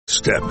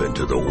Step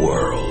into the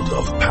world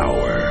of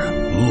power,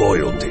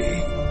 loyalty,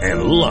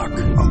 and luck.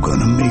 I'm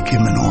gonna make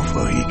him an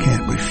offer he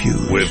can't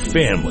refuse. With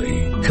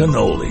family,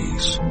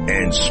 cannolis,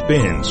 and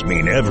spins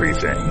mean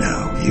everything.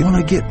 Now, you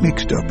wanna get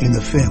mixed up in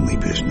the family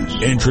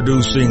business.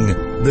 Introducing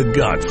The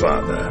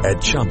Godfather at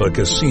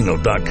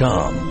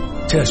ChumbaCasino.com.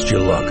 Test your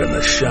luck in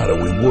the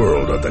shadowy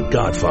world of The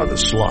Godfather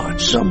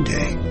slot.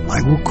 Someday,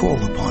 I will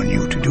call upon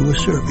you to do a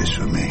service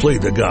for me. Play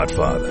The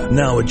Godfather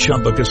now at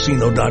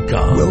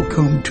ChumbaCasino.com.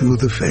 Welcome to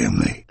the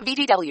family.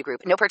 VGW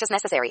Group. No purchase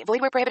necessary. Void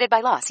where prohibited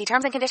by law. See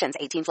terms and conditions.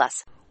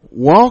 18+.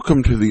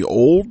 Welcome to the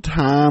Old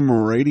Time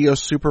Radio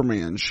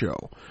Superman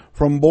Show.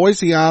 From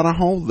Boise,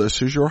 Idaho,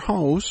 this is your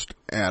host,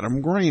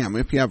 Adam Graham.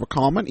 If you have a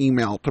comment,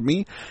 email to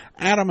me,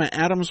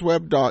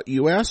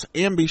 adam@adamsweb.us,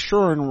 and be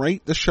sure and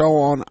rate the show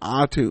on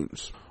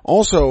iTunes.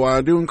 Also,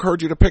 I do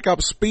encourage you to pick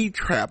up Speed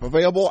Trap,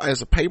 available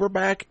as a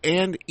paperback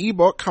and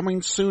ebook,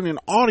 coming soon in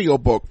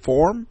audiobook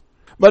form.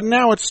 But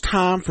now it's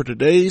time for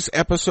today's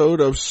episode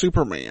of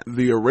Superman.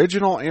 The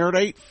original air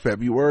date,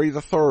 February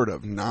the 3rd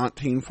of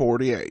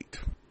 1948.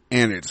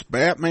 And it's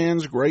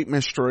Batman's Great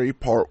Mystery,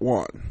 Part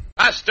 1.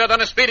 Faster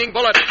than a speeding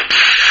bullet.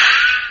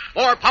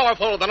 More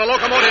powerful than a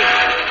locomotive.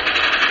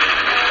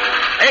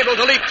 Able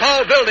to leap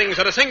tall buildings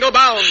at a single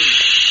bound.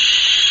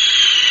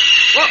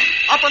 Look,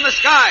 up in the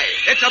sky.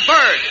 It's a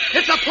bird.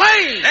 It's a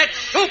plane. It's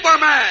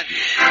Superman.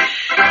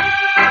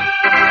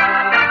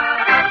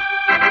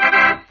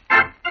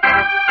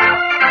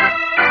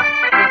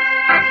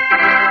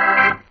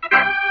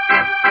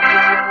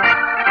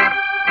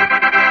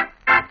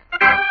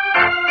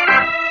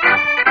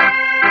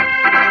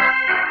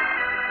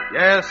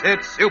 Yes,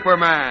 it's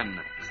Superman,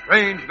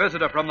 strange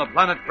visitor from the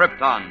planet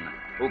Krypton,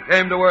 who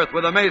came to Earth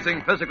with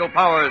amazing physical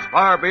powers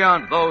far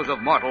beyond those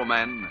of mortal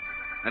men,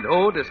 and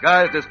who,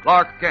 disguised as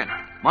Clark Kent,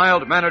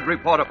 mild-mannered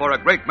reporter for a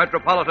great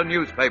metropolitan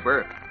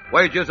newspaper,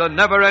 wages a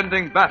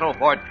never-ending battle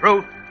for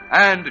truth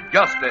and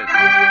justice.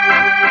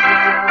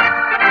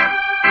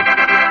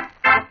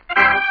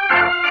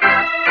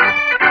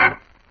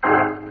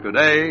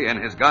 Today,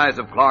 in his guise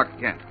of Clark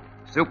Kent,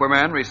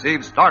 Superman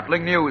receives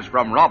startling news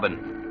from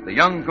Robin, the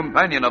young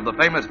companion of the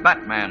famous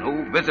Batman,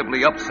 who,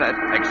 visibly upset,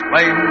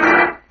 exclaims,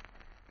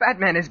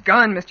 Batman is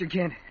gone, Mr.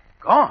 Kent.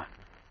 Gone?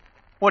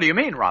 What do you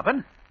mean,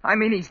 Robin? I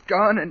mean, he's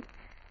gone,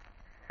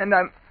 and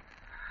I'm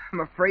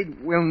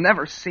afraid we'll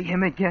never see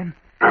him again.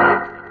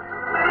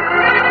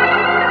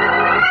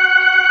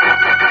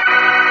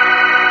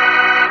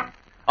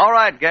 All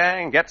right,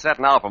 gang, get set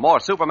now for more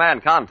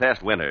Superman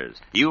contest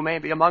winners. You may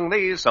be among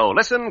these, so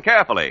listen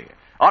carefully.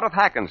 Out of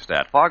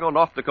Hackensack, Fargo,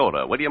 North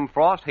Dakota, William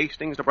Frost,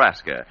 Hastings,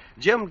 Nebraska.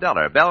 Jim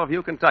Deller,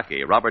 Bellevue,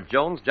 Kentucky. Robert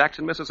Jones,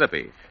 Jackson,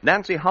 Mississippi.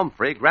 Nancy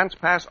Humphrey, Grants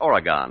Pass,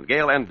 Oregon.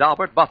 Gail N.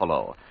 Dalbert,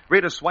 Buffalo.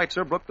 Rita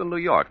Schweitzer, Brooklyn, New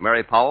York.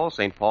 Mary Powell,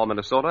 St. Paul,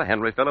 Minnesota.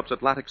 Henry Phillips,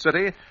 Atlantic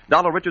City.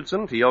 Dollar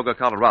Richardson, Tioga,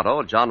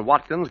 Colorado. John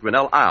Watkins,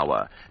 Grinnell,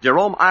 Iowa.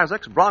 Jerome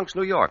Isaacs, Bronx,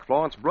 New York.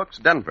 Florence Brooks,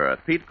 Denver.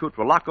 Pete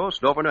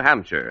Kutralakos, Dover, New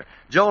Hampshire.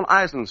 Joan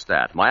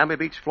Eisenstadt, Miami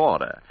Beach,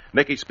 Florida.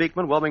 Mickey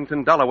Speakman,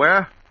 Wilmington,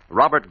 Delaware.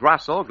 Robert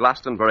Grasso,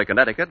 Glastonbury,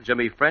 Connecticut.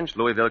 Jimmy French,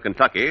 Louisville,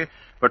 Kentucky.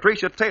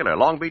 Patricia Taylor,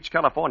 Long Beach,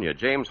 California.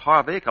 James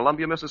Harvey,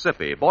 Columbia,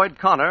 Mississippi. Boyd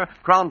Connor,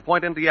 Crown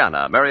Point,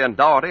 Indiana. Marion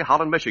Doherty,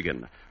 Holland,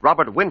 Michigan.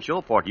 Robert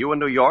Winchell, Port Ewan,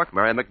 New York.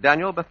 Mary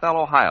McDaniel, Bethel,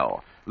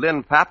 Ohio.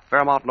 Lynn Papp,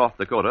 Fairmount, North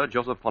Dakota.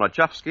 Joseph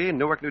Ponachevsky,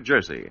 Newark, New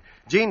Jersey.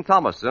 Gene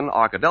Thomason,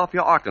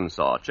 Arkadelphia,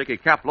 Arkansas. Chicky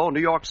Kaplow,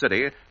 New York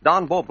City.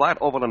 Don Boblatt,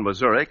 Overland,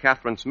 Missouri.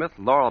 Catherine Smith,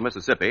 Laurel,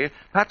 Mississippi.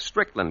 Pat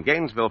Strickland,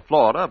 Gainesville,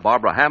 Florida.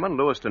 Barbara Hammond,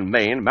 Lewiston,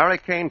 Maine. Mary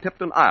Kane,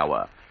 Tipton,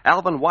 Iowa.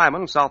 Alvin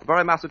Wyman,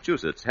 Southbury,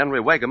 Massachusetts. Henry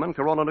Wegeman,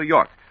 Corona, New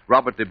York.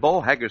 Robert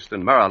DeBow,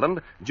 Hagerstown,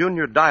 Maryland.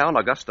 Junior Dion,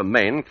 Augusta,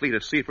 Maine.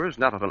 Cletus Seifers,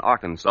 Nettleton,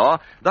 Arkansas.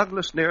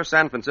 Douglas Near,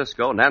 San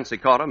Francisco. Nancy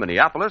Carter,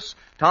 Minneapolis.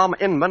 Tom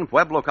Inman,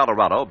 Pueblo,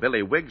 Colorado.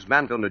 Billy Wiggs,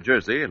 Manville, New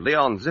Jersey.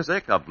 Leon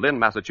Zizik of Lynn,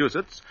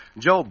 Massachusetts.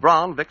 Joe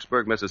Brown,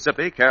 Vicksburg,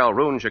 Mississippi. Carol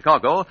Roon,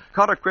 Chicago.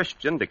 Carter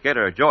Christian,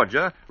 Decatur,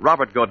 Georgia.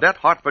 Robert Godet,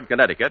 Hartford,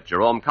 Connecticut.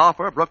 Jerome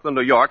Cowper, Brooklyn,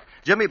 New York.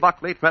 Jimmy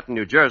Buckley, Trenton,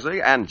 New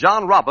Jersey. And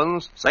John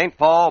Robbins, St.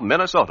 Paul,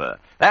 Minnesota.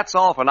 That's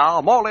all for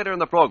now. More later in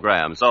the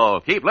program, so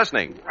keep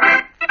listening.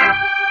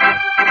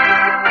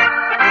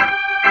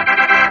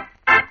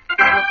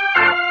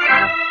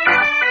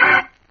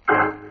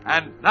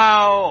 And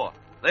now,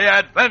 the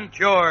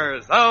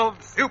adventures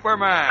of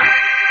Superman.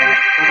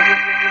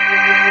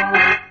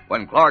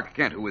 When Clark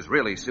Kent, who is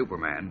really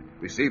Superman,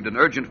 received an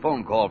urgent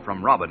phone call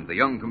from Robin, the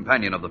young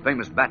companion of the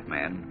famous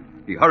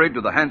Batman, he hurried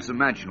to the handsome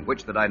mansion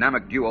which the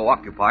dynamic duo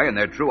occupy in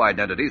their true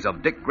identities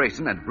of Dick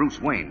Grayson and Bruce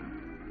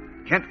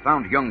Wayne. Kent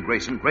found young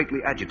Grayson greatly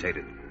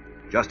agitated.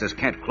 Just as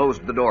Kent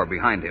closed the door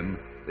behind him,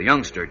 the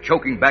youngster,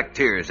 choking back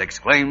tears,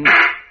 exclaimed,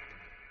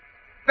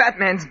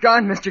 Batman's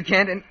gone, Mr.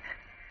 Kent,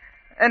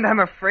 and I'm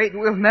afraid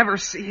we'll never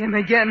see him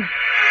again.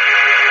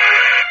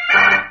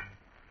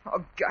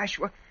 Oh, gosh,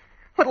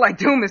 what'll I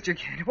do, Mr.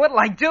 Kent? What'll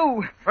I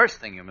do? First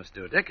thing you must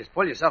do, Dick, is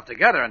pull yourself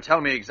together and tell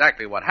me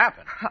exactly what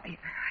happened. I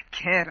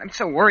can't. I'm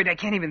so worried I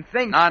can't even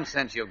think.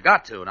 Nonsense, you've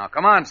got to. Now,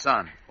 come on,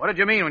 son. What did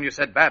you mean when you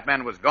said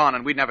Batman was gone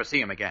and we'd never see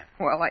him again?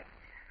 Well,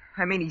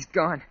 I mean he's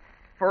gone.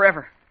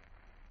 Forever.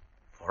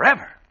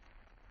 Forever?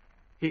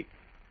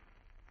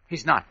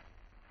 He's not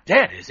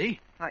dead, is he?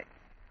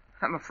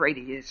 I'm afraid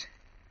he is.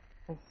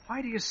 Well,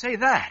 why do you say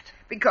that?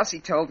 Because he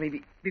told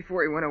me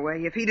before he went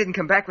away, if he didn't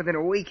come back within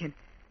a week, and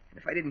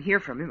if I didn't hear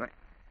from him,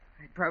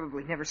 I'd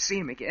probably never see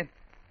him again.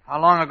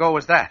 How long ago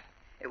was that?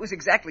 It was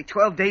exactly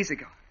 12 days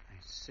ago. I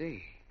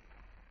see.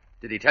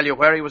 Did he tell you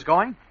where he was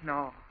going?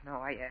 No,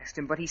 I asked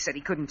him, but he said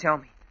he couldn't tell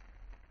me.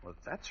 Well,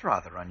 that's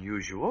rather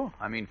unusual.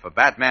 I mean, for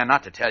Batman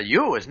not to tell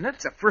you, isn't it?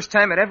 It's the first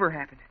time it ever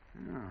happened.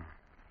 Oh.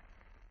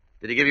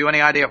 Did he give you any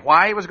idea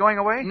why he was going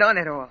away? None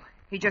at all.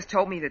 He just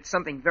told me that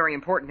something very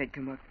important had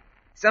come up.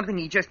 Something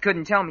he just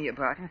couldn't tell me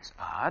about. That's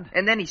odd.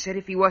 And then he said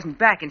if he wasn't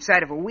back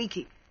inside of a week,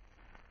 he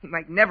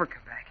might never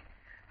come back.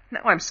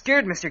 Now I'm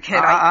scared, Mr.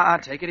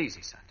 Kent. Take it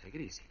easy, son. Take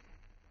it easy.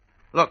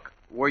 Look,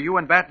 were you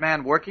and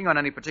Batman working on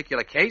any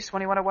particular case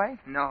when he went away?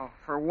 No.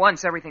 For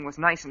once, everything was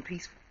nice and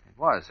peaceful. It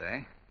was,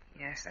 eh?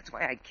 Yes, that's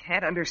why I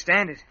can't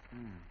understand it.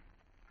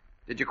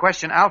 Did you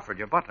question Alfred,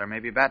 your butler?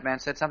 Maybe Batman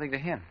said something to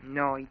him.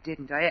 No, he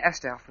didn't. I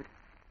asked Alfred.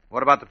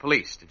 What about the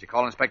police? Did you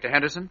call Inspector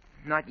Henderson?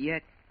 Not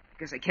yet,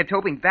 because I kept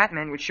hoping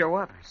Batman would show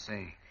up. I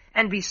see.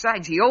 And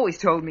besides, he always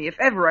told me if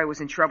ever I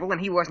was in trouble and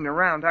he wasn't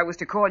around, I was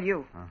to call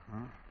you.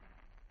 Uh-huh.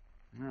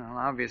 Well,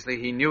 obviously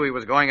he knew he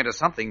was going into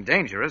something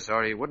dangerous,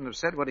 or he wouldn't have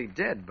said what he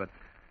did. But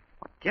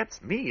what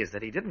gets me is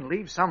that he didn't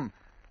leave some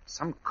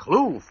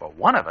clue for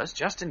one of us,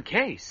 just in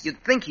case.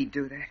 You'd think he'd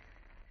do that.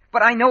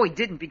 But I know he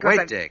didn't because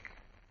Wait, Dick.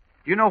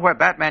 Do you know where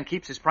Batman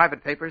keeps his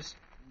private papers?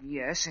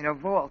 Yes, in a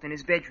vault in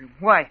his bedroom.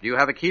 Why? Do you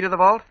have a key to the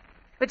vault?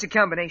 It's a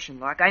combination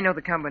lock. I know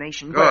the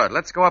combination. Good.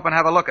 Let's go up and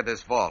have a look at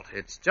this vault.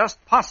 It's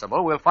just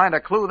possible we'll find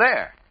a clue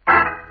there.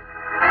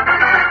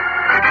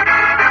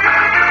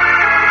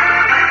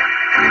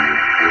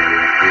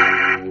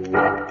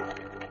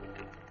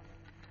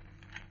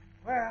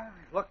 Well,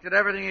 we've looked at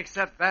everything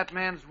except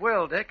Batman's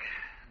will, Dick.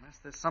 Unless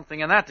there's something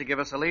in that to give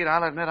us a lead,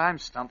 I'll admit I'm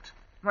stumped.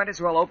 Might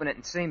as well open it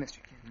and see, Mr.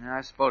 Kent. Yeah,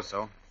 I suppose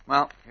so.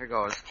 Well, here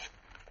goes.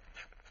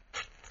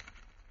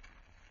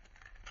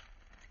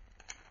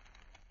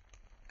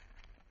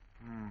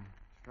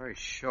 It's very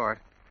short.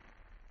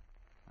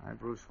 I,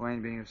 Bruce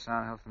Wayne, being of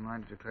sound health and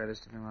mind, declare this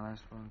to be my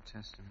last will and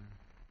testament.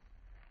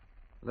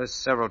 Lists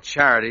several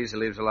charities. It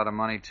leaves a lot of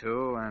money,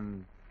 too,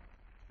 and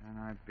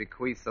I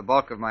bequeath the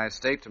bulk of my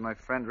estate to my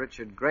friend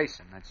Richard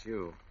Grayson. That's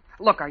you.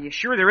 Look, are you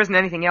sure there isn't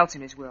anything else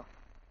in his will?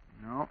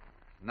 No.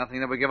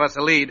 Nothing that would give us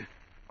a lead.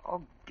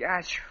 Oh,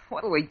 gosh.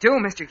 What'll we do,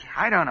 Mr. Kent?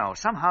 I don't know.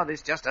 Somehow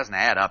this just doesn't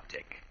add up,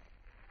 Dick.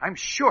 I'm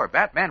sure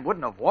Batman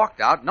wouldn't have walked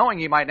out knowing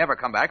he might never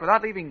come back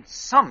without leaving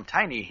some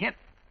tiny hint.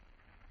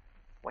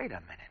 Wait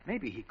a minute.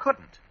 Maybe he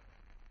couldn't.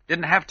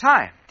 Didn't have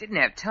time. Didn't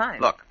have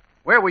time? Look,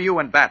 where were you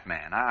and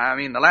Batman? I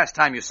mean, the last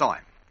time you saw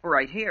him.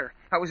 Right here.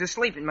 I was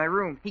asleep in my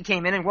room. He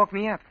came in and woke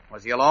me up.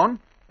 Was he alone?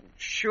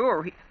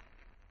 Sure.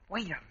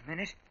 Wait a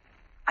minute.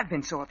 I've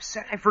been so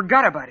upset I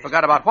forgot about it.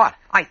 Forgot about what?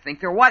 I think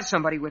there was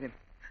somebody with him.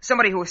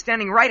 Somebody who was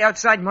standing right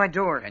outside my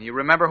door. Can you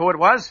remember who it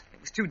was?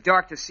 It was too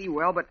dark to see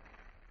well, but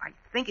I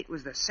think it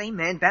was the same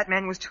man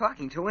Batman was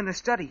talking to in the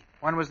study.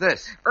 When was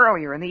this?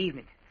 Earlier in the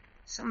evening.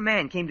 Some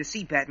man came to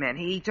see Batman.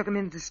 He took him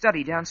into the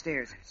study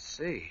downstairs. I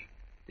see.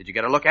 Did you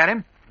get a look at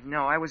him?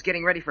 No, I was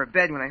getting ready for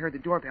bed when I heard the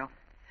doorbell.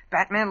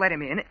 Batman let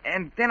him in,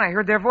 and then I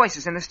heard their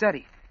voices in the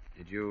study.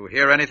 Did you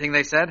hear anything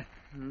they said?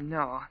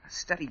 No, the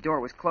study door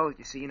was closed,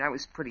 you see, and I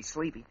was pretty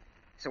sleepy.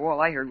 So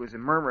all I heard was a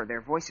murmur of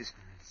their voices.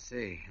 I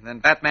see. And then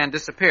Batman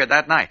disappeared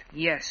that night.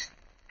 Yes.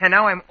 And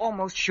now I'm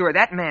almost sure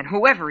that man,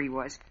 whoever he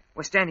was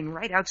standing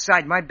right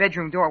outside my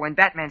bedroom door when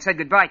Batman said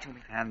goodbye to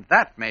me. And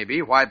that may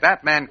be why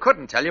Batman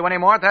couldn't tell you any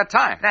more at that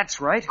time. That's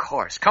right. Of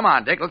course. Come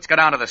on, Dick. Let's go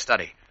down to the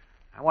study.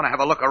 I want to have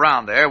a look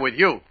around there with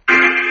you.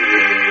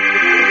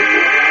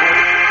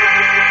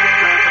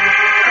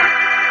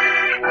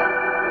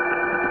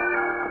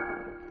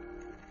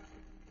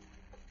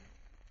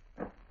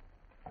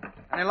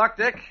 Any luck,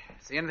 Dick?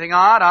 See anything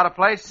odd, out of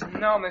place?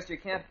 No,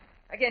 Mr. Kent.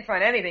 I can't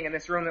find anything in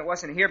this room that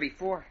wasn't here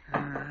before.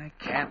 I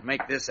can't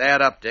make this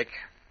add up, Dick.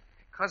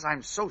 Because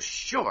I'm so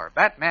sure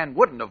Batman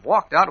wouldn't have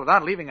walked out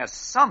without leaving us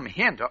some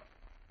hint. Wait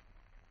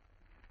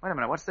a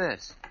minute, what's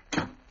this?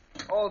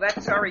 Oh,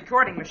 that's our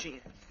recording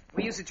machine.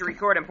 We use it to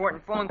record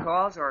important phone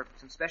calls or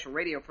some special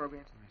radio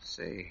programs. I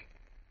see.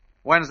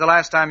 When's the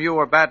last time you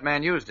or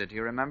Batman used it? Do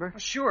you remember? Well,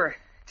 sure.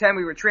 Time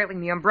we were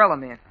trailing the Umbrella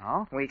Man.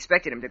 Oh? We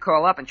expected him to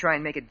call up and try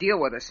and make a deal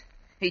with us.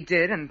 He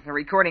did, and the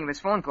recording of his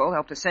phone call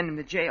helped to send him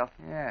to jail.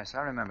 Yes,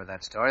 I remember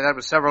that story. That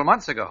was several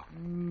months ago.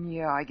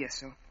 Yeah, I guess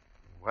so.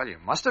 Well, you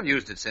must have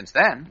used it since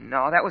then.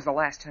 No, that was the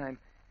last time.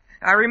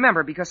 I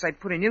remember because I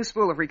put a new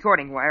spool of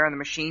recording wire on the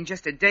machine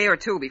just a day or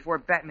two before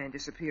Batman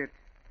disappeared.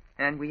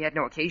 And we had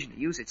no occasion to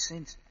use it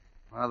since.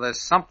 Well,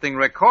 there's something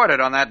recorded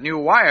on that new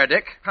wire,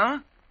 Dick. Huh?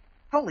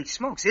 Holy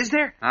smokes, is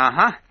there?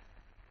 Uh-huh.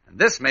 And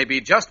this may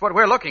be just what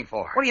we're looking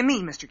for. What do you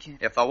mean, Mr. Kent?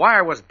 If the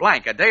wire was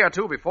blank a day or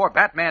two before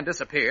Batman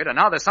disappeared, and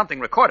now there's something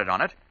recorded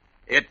on it,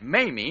 it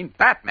may mean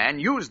Batman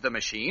used the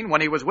machine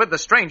when he was with the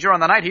stranger on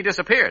the night he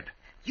disappeared.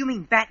 You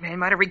mean Batman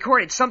might have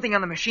recorded something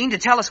on the machine to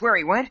tell us where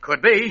he went?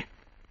 Could be.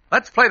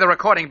 Let's play the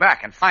recording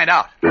back and find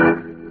out.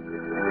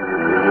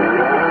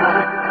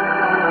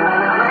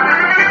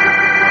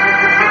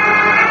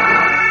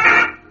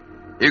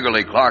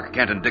 Eagerly, Clark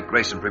Kent and Dick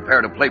Grayson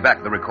prepare to play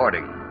back the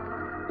recording.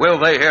 Will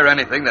they hear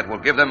anything that will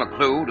give them a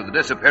clue to the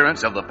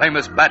disappearance of the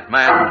famous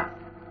Batman?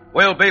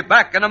 We'll be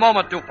back in a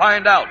moment to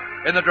find out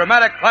in the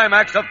dramatic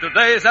climax of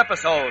today's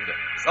episode.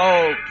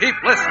 So keep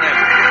listening.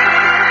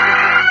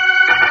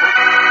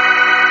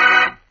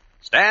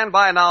 Stand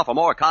by now for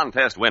more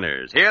contest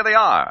winners. Here they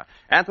are.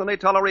 Anthony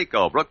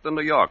Tallarico, Brooklyn,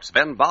 New York.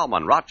 Sven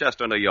Bauman,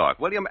 Rochester, New York.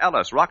 William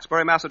Ellis,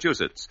 Roxbury,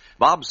 Massachusetts.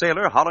 Bob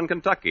Saylor, Holland,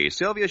 Kentucky.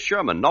 Sylvia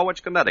Sherman,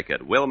 Norwich,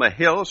 Connecticut. Wilma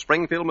Hill,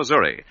 Springfield,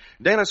 Missouri.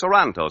 Dana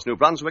Sarantos, New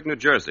Brunswick, New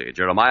Jersey.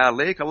 Jeremiah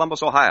Lee,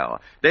 Columbus, Ohio.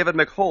 David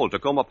McHold,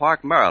 Tacoma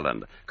Park,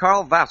 Maryland.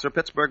 Carl Vassar,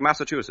 Pittsburgh,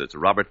 Massachusetts.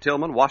 Robert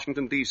Tillman,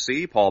 Washington,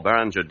 D.C. Paul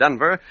Berenger,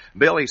 Denver.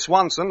 Billy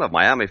Swanson of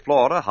Miami,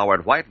 Florida.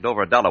 Howard White,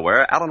 Dover,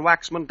 Delaware. Alan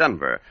Waxman,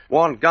 Denver.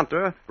 Warren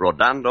Gunter,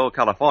 Rodando,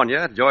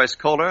 California. Joyce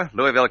Kohler,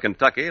 Louisville,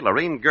 Kentucky.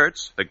 Lorene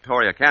Gertz,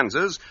 Victoria,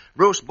 Kansas.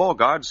 Bruce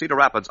Bogard, Cedar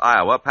Rapids,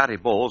 Iowa. Patty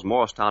Bowles,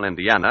 Morristown,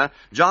 Indiana.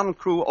 John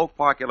Crew, Oak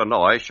Park,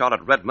 Illinois.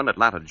 Charlotte Redmond,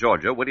 Atlanta,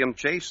 Georgia. William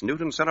Chase,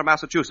 Newton Center,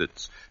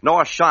 Massachusetts.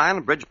 North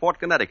Shine, Bridgeport,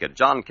 Connecticut.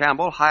 John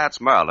Campbell, Hyatts,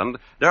 Maryland.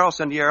 Darrell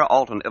Senier,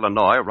 Alton,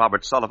 Illinois.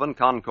 Robert Sullivan,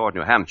 Concord,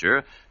 New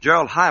Hampshire.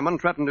 Gerald Hyman,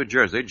 Trenton, New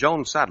Jersey.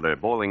 Joan Sadler,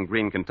 Bowling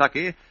Green,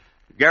 Kentucky.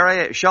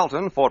 Gary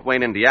Shelton, Fort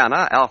Wayne,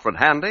 Indiana. Alfred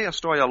Handy,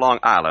 Astoria, Long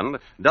Island.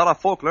 Della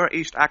Folkler,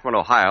 East Akron,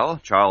 Ohio.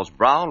 Charles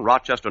Brown,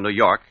 Rochester, New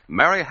York.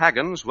 Mary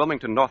Haggins,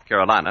 Wilmington, North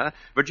Carolina.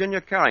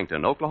 Virginia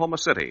Carrington, Oklahoma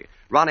City.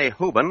 Ronnie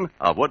Houben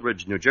of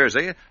Woodridge, New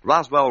Jersey.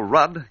 Roswell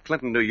Rudd,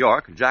 Clinton, New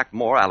York. Jack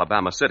Moore,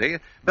 Alabama City.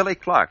 Billy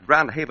Clark,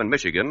 Grand Haven,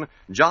 Michigan.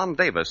 John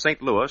Davis,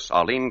 St. Louis.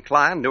 Arlene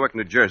Klein, Newark,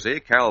 New Jersey.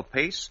 Carol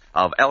Pace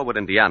of Elwood,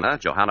 Indiana.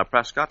 Johanna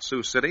Prescott,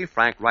 Sioux City.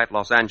 Frank Wright,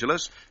 Los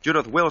Angeles.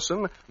 Judith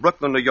Wilson,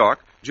 Brooklyn, New York.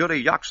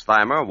 Judy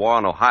Yoxtheimer,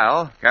 Warren,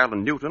 Ohio.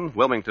 Carolyn Newton,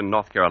 Wilmington,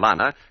 North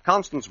Carolina.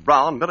 Constance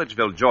Brown,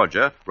 Milledgeville,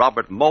 Georgia.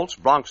 Robert Moltz,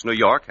 Bronx, New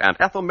York. And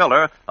Ethel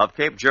Miller of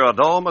Cape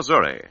Girardeau,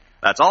 Missouri.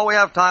 That's all we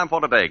have time for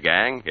today,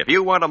 gang. If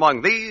you weren't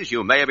among these,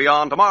 you may be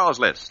on tomorrow's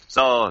list.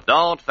 So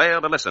don't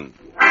fail to listen.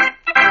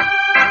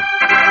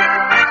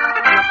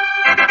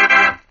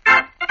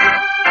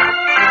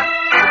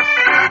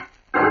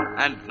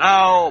 And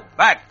now,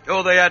 back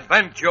to the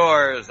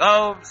adventures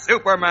of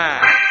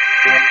Superman.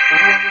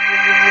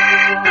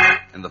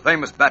 In the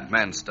famous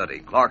Batman study,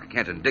 Clark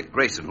Kent and Dick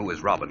Grayson, who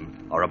is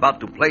Robin, are about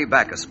to play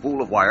back a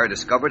spool of wire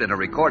discovered in a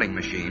recording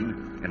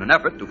machine in an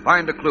effort to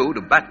find a clue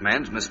to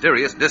Batman's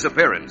mysterious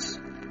disappearance.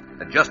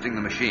 Adjusting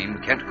the machine,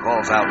 Kent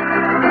calls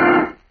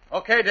out,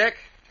 Okay, Dick.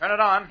 Turn it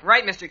on.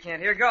 Right, Mr.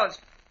 Kent. Here goes.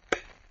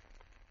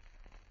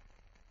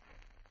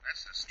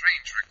 That's a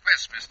strange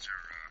request, Mr.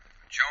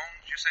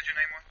 Jones, you said your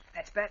name was?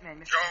 That's Batman,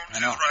 Mr. Jones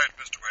is right,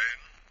 Mr.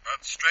 Wayne.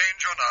 But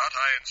strange or not,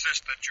 I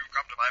insist that you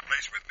come to my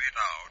place with me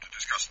now to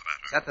discuss the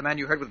matter. Is that the man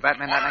you heard with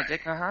Batman that night,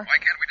 Dick? Uh-huh. Why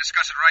can't we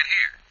discuss it right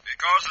here?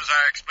 Because, as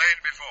I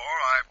explained before,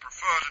 I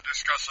prefer to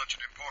discuss such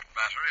an important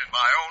matter in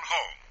my own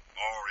home,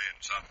 or in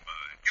some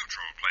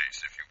neutral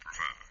place, if you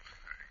prefer.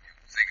 You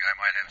think I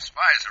might have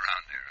spies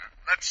around here, huh?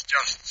 Let's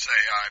just say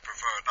I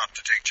prefer not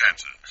to take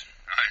chances.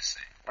 I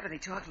see. What are they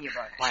talking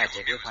about? Quiet,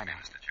 Dick. We'll find out.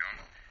 Mr.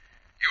 Jones.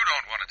 You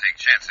don't want to take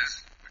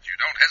chances, but you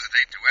don't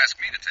hesitate to ask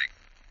me to take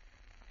them.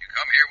 You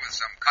come here with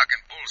some cock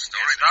and bull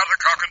story. It's not a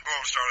cock and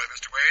bull story,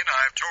 Mr. Wayne.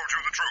 I've told you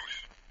the truth.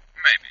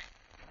 Maybe.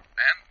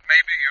 And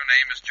maybe your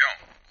name is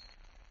Jones.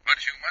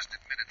 But you must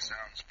admit it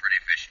sounds pretty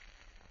fishy.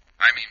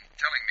 I mean,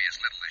 telling me as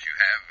little as you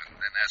have and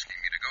then asking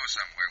me to go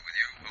somewhere with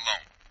you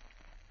alone.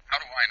 How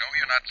do I know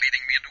you're not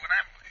leading me into an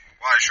ambush?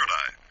 Why should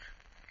I?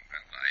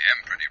 Well, I am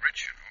pretty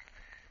rich, you know.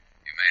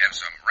 You may have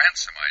some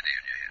ransom idea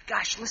in your head.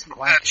 Gosh, listen.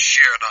 That's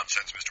sheer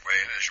nonsense, Mr.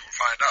 Wayne, as you'll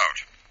find out.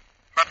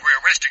 But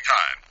we're wasting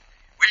time.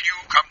 Will you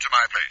come to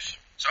my place?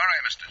 Sorry,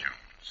 Mr.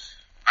 Jones.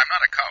 I'm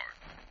not a coward,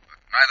 but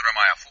neither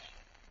am I a fool.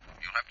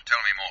 You'll have to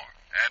tell me more.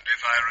 And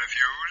if I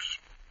refuse?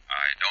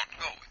 I don't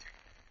go with you.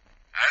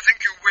 I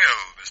think you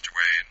will, Mr.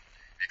 Wayne,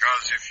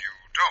 because if you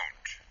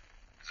don't...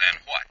 Then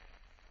what?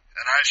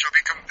 Then I shall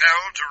be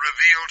compelled to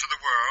reveal to the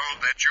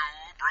world that you,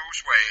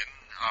 Bruce Wayne,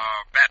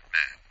 are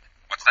Batman.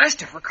 What's that?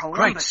 Christopher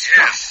Columbus.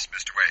 Yes,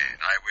 Mr.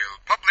 Wayne. I will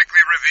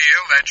publicly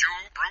reveal that you,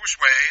 Bruce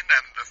Wayne,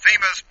 and the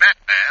famous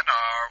Batman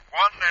are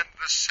one and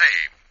the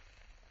same.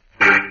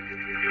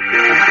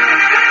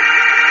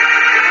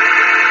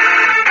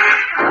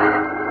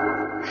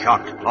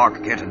 Shocked,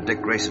 Clark Kent and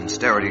Dick Grayson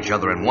stare at each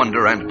other in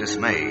wonder and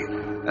dismay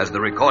as the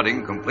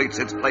recording completes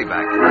its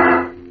playback.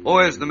 Who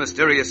is the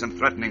mysterious and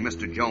threatening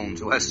Mr. Jones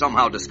who has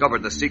somehow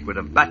discovered the secret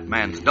of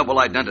Batman's double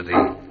identity?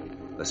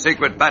 The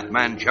secret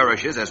Batman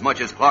cherishes as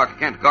much as Clark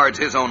Kent guards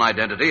his own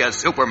identity as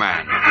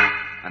Superman.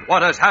 And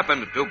what has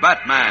happened to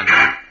Batman?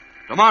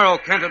 Tomorrow,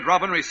 Kent and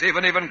Robin receive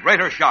an even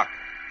greater shock.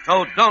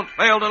 So don't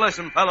fail to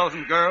listen, fellows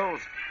and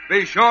girls.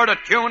 Be sure to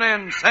tune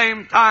in,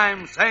 same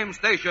time, same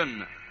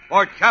station,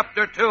 for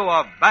Chapter 2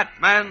 of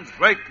Batman's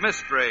Great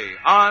Mystery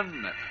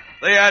on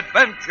The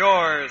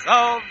Adventures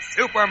of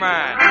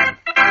Superman.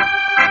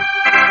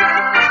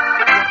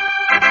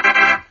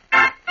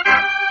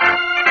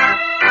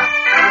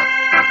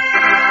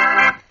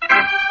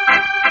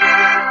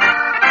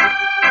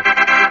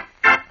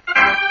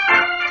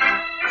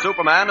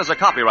 Superman is a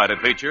copyrighted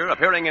feature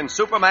appearing in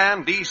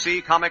Superman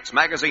DC Comics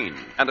magazine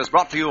and is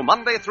brought to you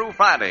Monday through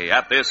Friday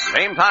at this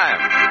same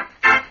time.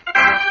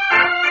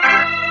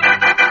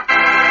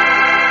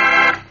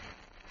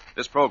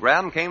 This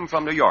program came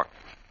from New York.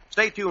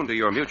 Stay tuned to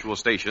your mutual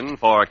station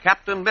for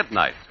Captain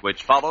Midnight,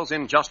 which follows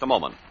in just a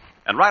moment.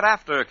 And right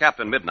after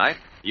Captain Midnight,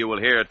 you will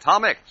hear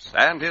Tom Mix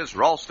and his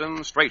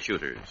Ralston Straight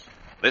Shooters.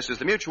 This is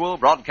the Mutual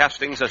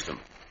Broadcasting System.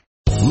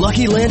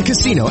 Lucky Land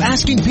Casino,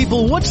 asking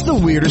people, what's the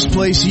weirdest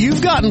place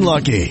you've gotten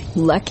lucky?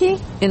 Lucky?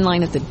 In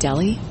line at the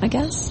deli, I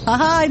guess?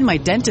 Aha, in my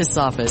dentist's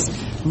office.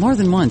 More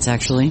than once,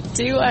 actually.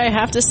 Do I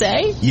have to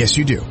say? Yes,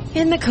 you do.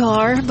 In the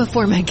car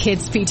before my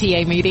kids'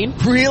 PTA meeting.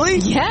 Really?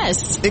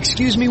 Yes.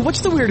 Excuse me,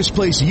 what's the weirdest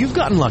place you've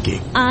gotten lucky?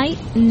 I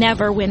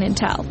never win and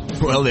tell.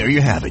 Well, there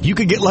you have it. You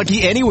can get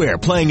lucky anywhere,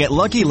 playing at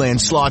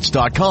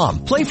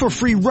LuckyLandSlots.com. Play for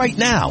free right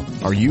now.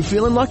 Are you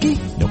feeling lucky?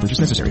 No purchase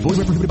necessary. Void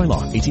where prohibited by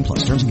law.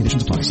 18+. Terms and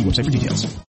conditions apply. See website for details.